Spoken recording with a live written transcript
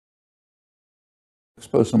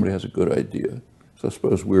Suppose somebody has a good idea. So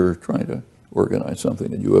suppose we're trying to organize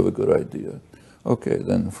something and you have a good idea. Okay,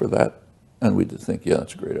 then for that, and we think, yeah,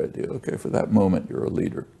 that's a great idea. Okay, for that moment, you're a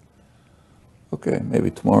leader. Okay, maybe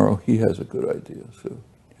tomorrow he has a good idea, so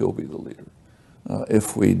he'll be the leader.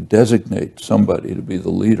 If we designate somebody to be the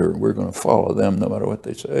leader, we're going to follow them no matter what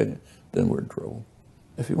they say, then we're in trouble.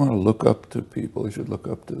 If you want to look up to people, you should look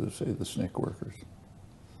up to, say, the SNCC workers,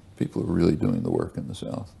 people who are really doing the work in the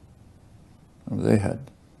South. I mean, they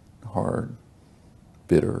had hard,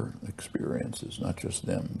 bitter experiences, not just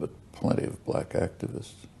them, but plenty of black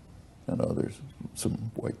activists and others.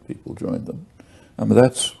 Some white people joined them. I mean,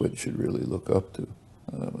 that's what you should really look up to.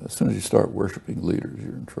 As soon as you start worshiping leaders,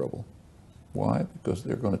 you're in trouble. Why? Because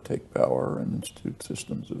they're going to take power and institute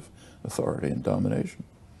systems of authority and domination.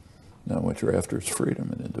 Now, what you're after is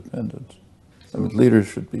freedom and independence. I mean, leaders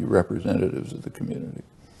should be representatives of the community,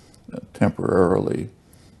 temporarily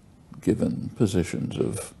given positions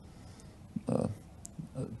of a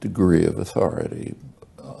degree of authority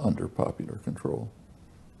under popular control.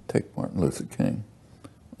 Take Martin Luther King,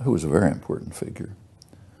 who was a very important figure.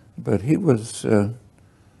 But he was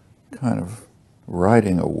kind of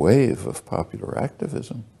riding a wave of popular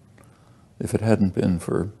activism. If it hadn't been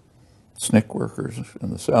for SNCC workers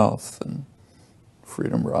in the South and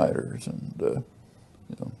freedom riders and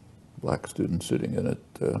black students sitting in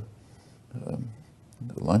at the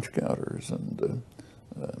lunch counters and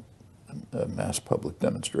mass public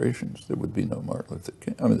demonstrations, there would be no Martin Luther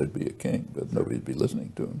King. I mean, there'd be a king, but nobody would be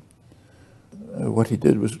listening to him. What he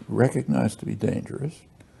did was recognized to be dangerous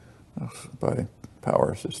by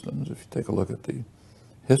power systems. If you take a look at the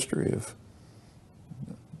history of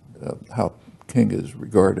how King is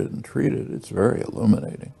regarded and treated, it's very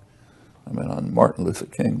illuminating. I mean, on Martin Luther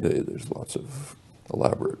King Day, there's lots of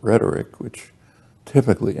elaborate rhetoric, which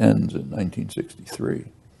typically ends in 1963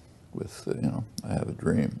 with, I have a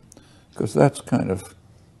dream, because that's kind of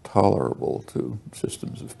tolerable to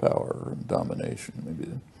systems of power and domination. Maybe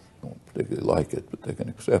they don't particularly like it, but they can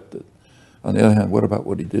accept it. On the other hand, what about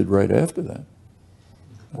what he did right after that?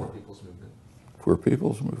 Poor People's Movement. Poor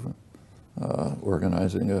People's Movement.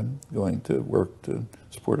 Organizing going to work to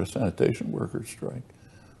support a sanitation workers' strike.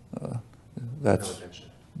 That's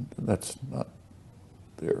not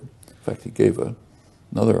there. In fact, he gave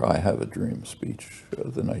another I Have a Dream speech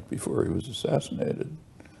the night before he was assassinated,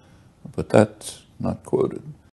 but that's not quoted.